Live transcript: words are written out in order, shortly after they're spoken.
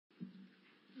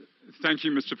Thank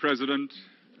you, Mr. President.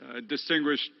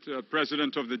 Distinguished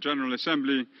President of the General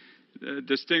Assembly,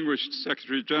 distinguished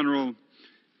Secretary General,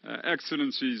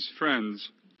 Excellencies, friends.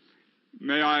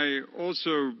 May I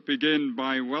also begin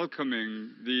by welcoming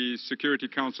the Security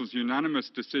Council's unanimous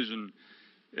decision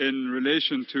in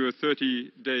relation to a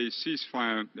 30-day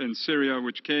ceasefire in Syria,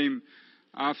 which came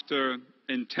after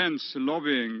intense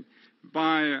lobbying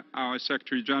by our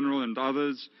Secretary General and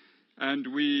others, and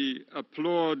we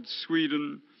applaud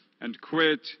Sweden and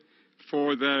Kuwait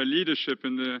for their leadership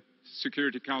in the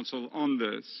Security Council on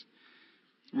this.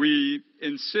 We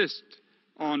insist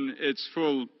on its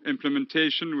full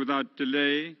implementation without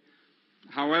delay.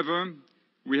 However,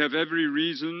 we have every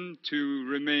reason to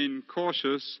remain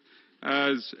cautious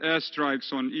as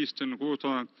airstrikes on eastern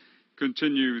Ghouta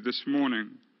continue this morning.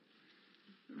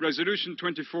 Resolution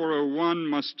 2401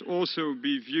 must also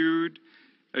be viewed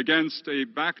against a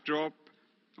backdrop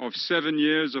of 7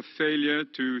 years of failure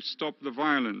to stop the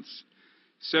violence,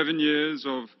 7 years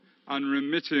of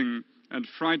unremitting and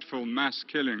frightful mass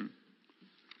killing.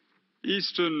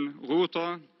 Eastern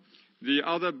Ghouta, the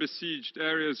other besieged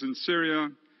areas in Syria,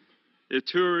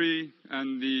 Ituri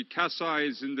and the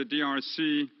Kasais in the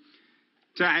DRC,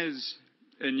 Taiz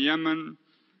in Yemen,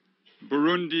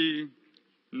 Burundi,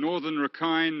 northern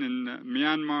Rakhine in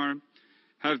Myanmar,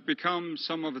 have become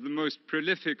some of the most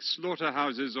prolific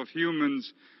slaughterhouses of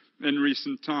humans in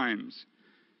recent times,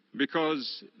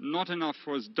 because not enough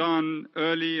was done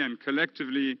early and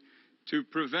collectively to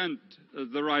prevent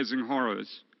the rising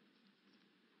horrors.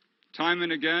 Time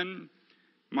and again,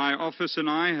 my office and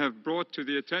I have brought to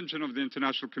the attention of the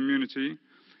international community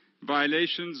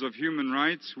violations of human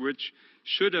rights which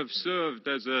should have served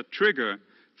as a trigger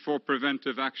for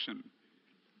preventive action.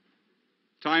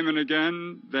 Time and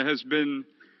again, there has been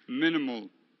minimal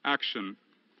action.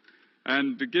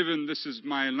 And given this is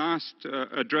my last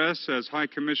address as High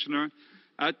Commissioner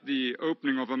at the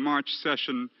opening of a March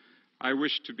session, I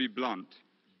wish to be blunt.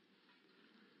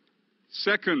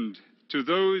 Second, to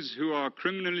those who are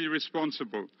criminally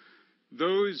responsible,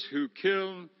 those who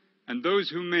kill and those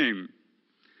who maim,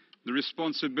 the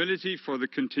responsibility for the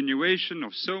continuation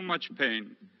of so much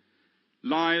pain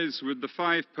lies with the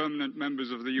 5 permanent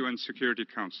members of the UN Security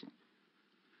Council.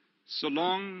 So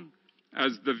long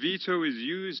as the veto is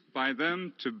used by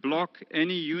them to block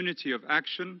any unity of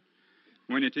action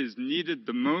when it is needed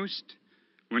the most,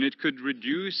 when it could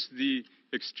reduce the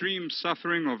extreme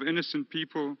suffering of innocent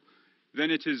people, then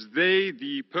it is they,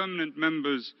 the permanent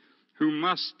members, who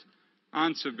must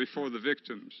answer before the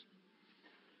victims.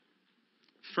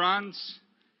 France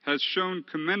has shown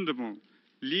commendable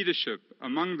leadership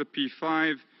among the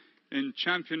P5 in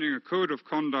championing a code of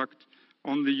conduct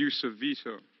on the use of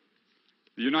veto.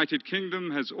 The United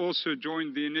Kingdom has also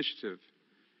joined the initiative,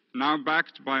 now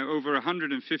backed by over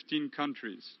 115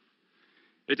 countries.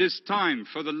 It is time,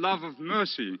 for the love of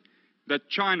mercy, that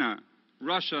China,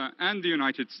 Russia and the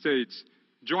United States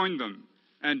join them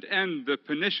and end the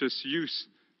pernicious use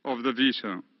of the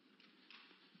veto.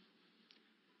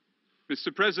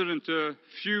 Mr. President, a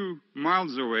few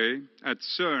miles away at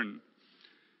CERN,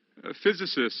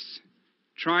 physicists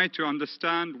try to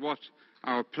understand what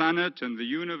our planet and the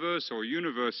universe or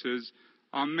universes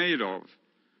are made of,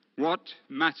 what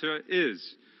matter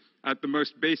is at the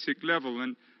most basic level,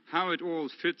 and how it all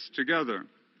fits together.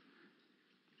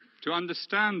 To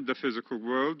understand the physical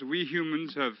world, we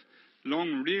humans have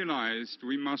long realized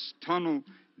we must tunnel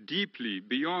deeply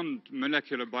beyond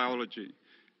molecular biology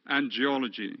and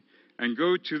geology and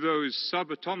go to those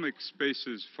subatomic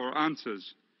spaces for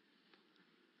answers.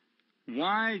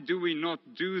 Why do we not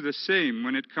do the same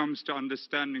when it comes to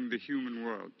understanding the human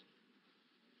world?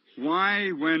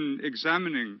 Why, when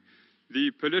examining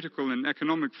the political and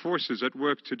economic forces at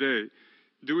work today,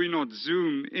 do we not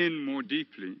zoom in more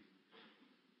deeply?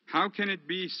 How can it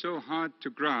be so hard to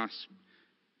grasp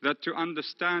that to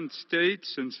understand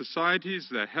states and societies,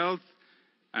 their health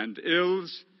and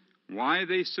ills, why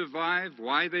they survive,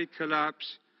 why they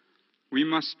collapse, we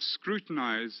must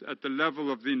scrutinize at the level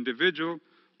of the individual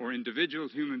or individual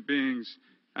human beings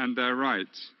and their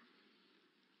rights?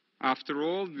 After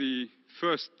all, the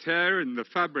first tear in the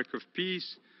fabric of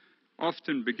peace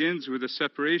often begins with the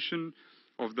separation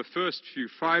of the first few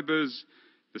fibers,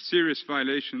 the serious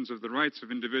violations of the rights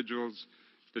of individuals,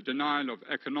 the denial of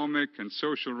economic and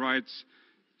social rights,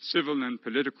 civil and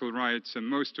political rights, and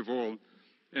most of all,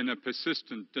 in a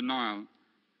persistent denial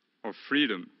of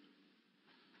freedom.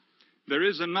 There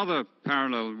is another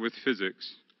parallel with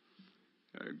physics.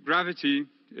 Gravity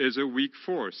is a weak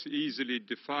force, easily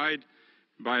defied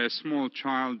by a small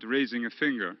child raising a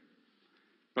finger.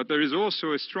 But there is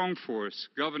also a strong force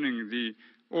governing the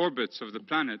orbits of the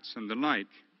planets and the like.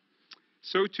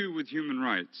 So too with human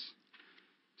rights.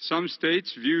 Some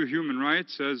states view human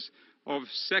rights as of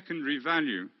secondary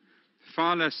value,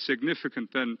 far less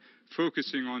significant than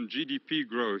focusing on GDP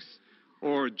growth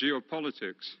or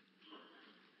geopolitics.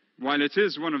 While it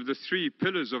is one of the three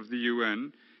pillars of the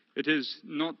UN, it is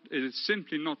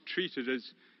simply not treated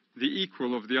as the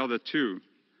equal of the other two.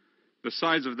 The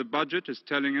size of the budget is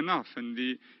telling enough, and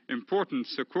the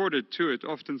importance accorded to it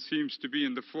often seems to be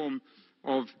in the form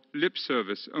of lip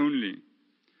service only.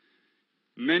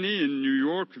 Many in New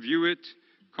York view it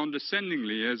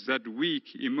condescendingly as that weak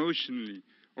emotional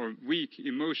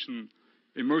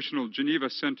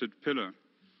Geneva-centered pillar,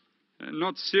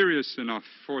 not serious enough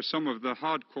for some of the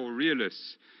hardcore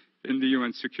realists in the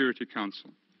UN Security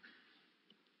Council.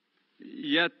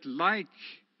 Yet, like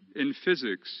in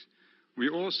physics, we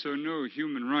also know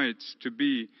human rights to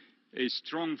be a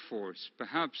strong force,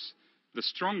 perhaps the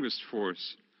strongest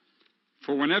force.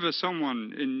 For whenever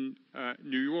someone in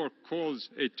New York calls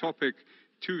a topic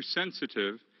too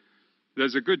sensitive,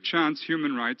 there's a good chance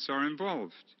human rights are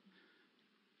involved.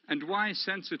 And why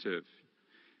sensitive?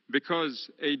 Because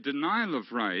a denial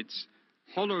of rights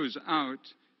hollows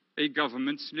out a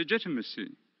government's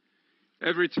legitimacy.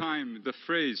 Every time the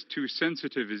phrase too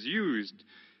sensitive is used,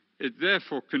 it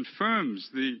therefore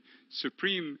confirms the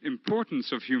supreme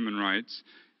importance of human rights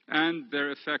and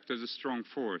their effect as a strong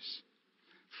force.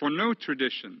 For no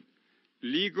tradition,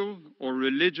 legal or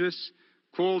religious,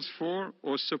 calls for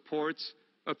or supports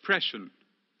oppression.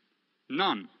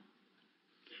 None.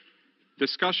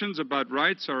 Discussions about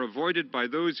rights are avoided by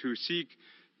those who seek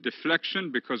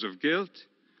deflection because of guilt,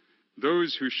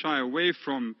 those who shy away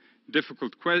from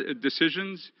difficult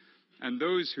decisions, and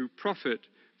those who profit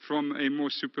from a more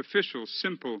superficial,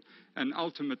 simple, and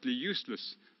ultimately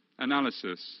useless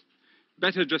analysis.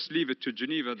 Better just leave it to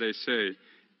Geneva, they say,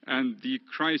 and the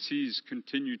crises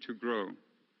continue to grow.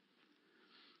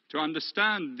 To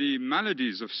understand the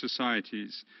maladies of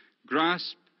societies,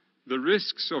 grasp the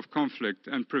risks of conflict,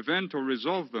 and prevent or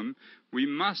resolve them, we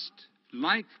must,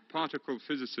 like particle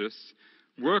physicists,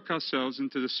 work ourselves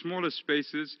into the smaller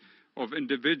spaces of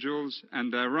individuals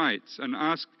and their rights and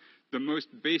ask the most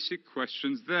basic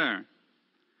questions there.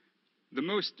 The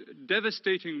most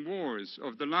devastating wars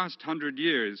of the last 100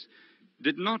 years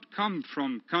did not come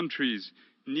from countries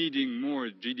needing more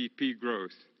GDP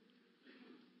growth.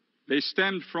 They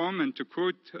stemmed from, and to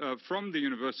quote from the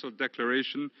Universal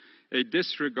Declaration, a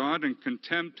disregard and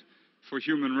contempt for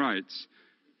human rights.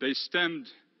 They stemmed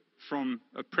from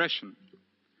oppression.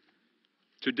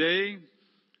 Today,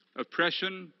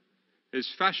 oppression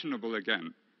is fashionable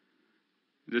again.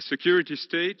 The security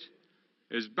state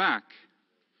is back,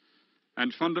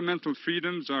 and fundamental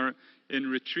freedoms are in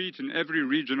retreat in every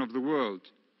region of the world.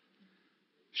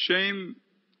 Shame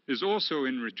is also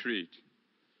in retreat.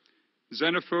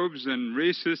 Xenophobes and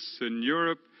racists in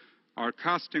Europe are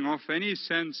casting off any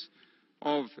sense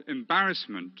of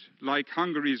embarrassment, like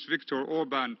Hungary's Viktor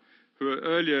Orban, who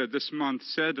earlier this month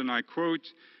said, and I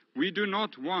quote, "We do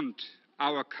not want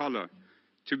our color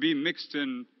to be mixed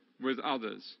in with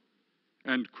others,"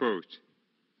 end quote.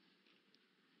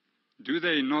 Do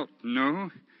they not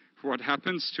know what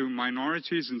happens to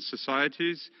minorities in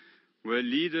societies where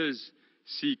leaders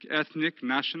seek ethnic,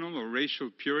 national, or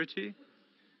racial purity?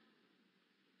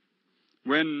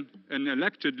 When an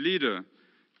elected leader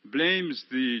blames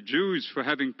the Jews for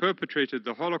having perpetrated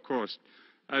the Holocaust,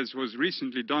 as was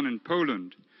recently done in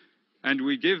Poland, and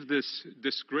we give this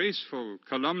disgraceful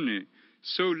calumny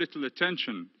so little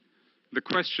attention, the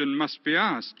question must be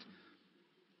asked,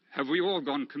 have we all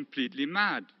gone completely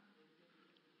mad?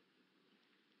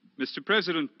 Mr.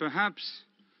 President, perhaps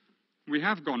we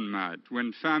have gone mad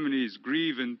when families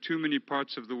grieve in too many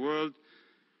parts of the world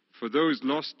for those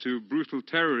lost to brutal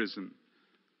terrorism,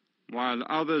 while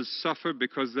others suffer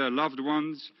because their loved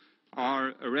ones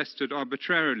are arrested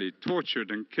arbitrarily,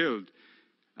 tortured and killed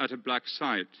at a black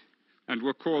site, and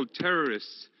were called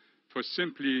terrorists for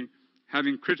simply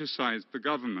having criticized the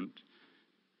government,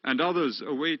 and others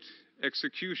await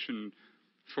execution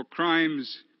for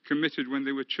crimes committed when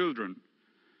they were children,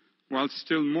 while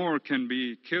still more can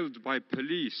be killed by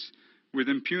police with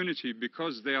impunity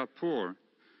because they are poor,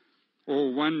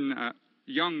 or when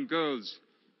young girls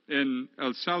in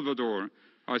El Salvador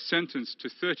are sentenced to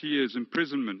 30 years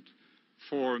imprisonment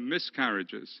for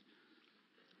miscarriages,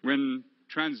 when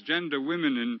transgender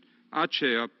women in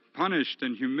Aceh are punished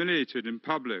and humiliated in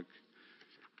public,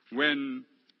 when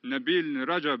Nabil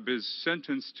Rajab is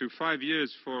sentenced to 5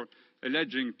 years for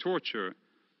alleging torture,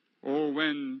 or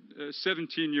when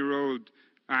 17-year-old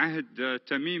Ahmed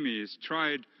Tamimi is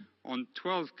tried on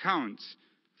 12 counts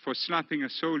for slapping a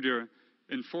soldier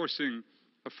enforcing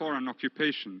a foreign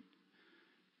occupation.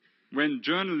 when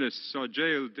journalists are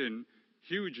jailed in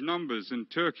huge numbers in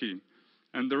Turkey,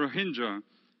 and the Rohingya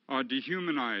are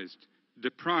dehumanized,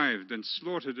 deprived, and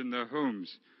slaughtered in their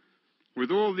homes,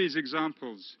 with all these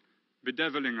examples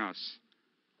bedeviling us,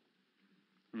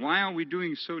 why are we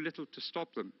doing so little to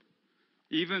stop them,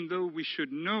 even though we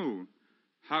should know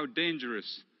how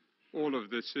dangerous all of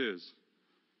this is?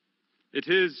 It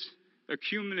is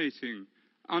accumulating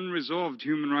unresolved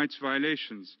human rights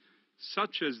violations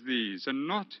such as these, and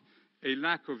not a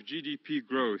lack of GDP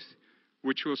growth,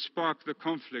 which will spark the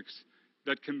conflicts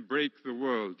that can break the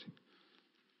world.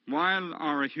 While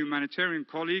our humanitarian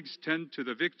colleagues tend to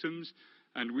the victims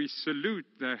and we salute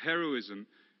their heroism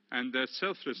and their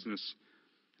selflessness,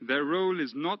 their role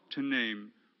is not to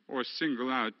name or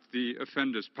single out the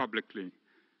offenders publicly.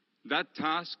 That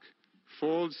task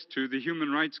falls to the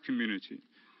human rights community.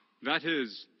 That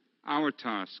is our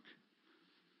task.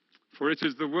 For it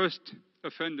is the worst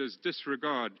offenders'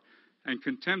 disregard and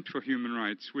contempt for human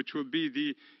rights which will be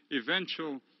the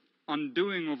eventual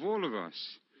undoing of all of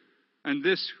us. And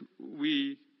this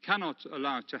we cannot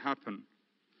allow to happen.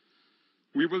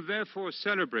 We will therefore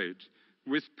celebrate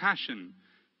with passion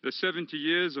the 70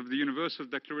 years of the Universal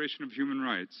Declaration of Human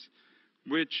Rights,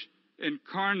 which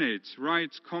incarnates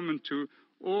rights common to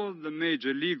all the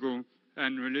major legal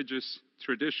and religious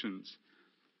traditions.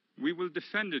 We will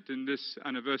defend it in this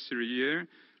anniversary year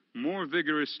more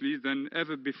vigorously than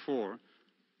ever before,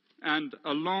 and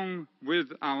along with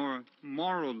our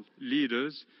moral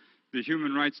leaders, the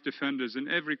human rights defenders in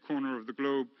every corner of the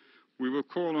globe, we will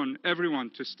call on everyone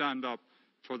to stand up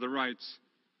for the rights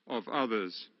of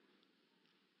others.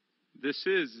 This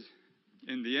is,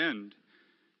 in the end,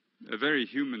 a very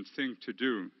human thing to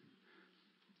do.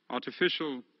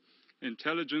 Artificial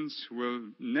intelligence will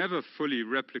never fully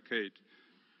replicate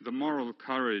the moral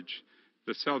courage,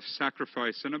 the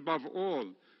self-sacrifice, and above all,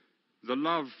 the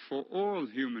love for all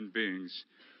human beings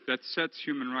that sets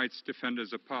human rights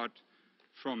defenders apart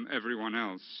from everyone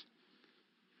else.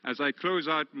 As I close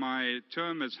out my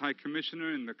term as High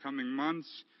Commissioner in the coming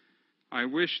months, I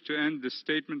wish to end this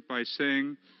statement by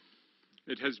saying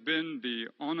it has been the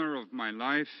honor of my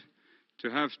life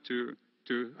to have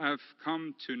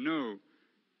come to know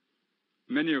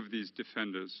many of these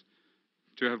defenders,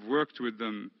 to have worked with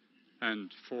them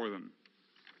and for them.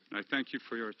 And I thank you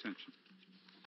for your attention.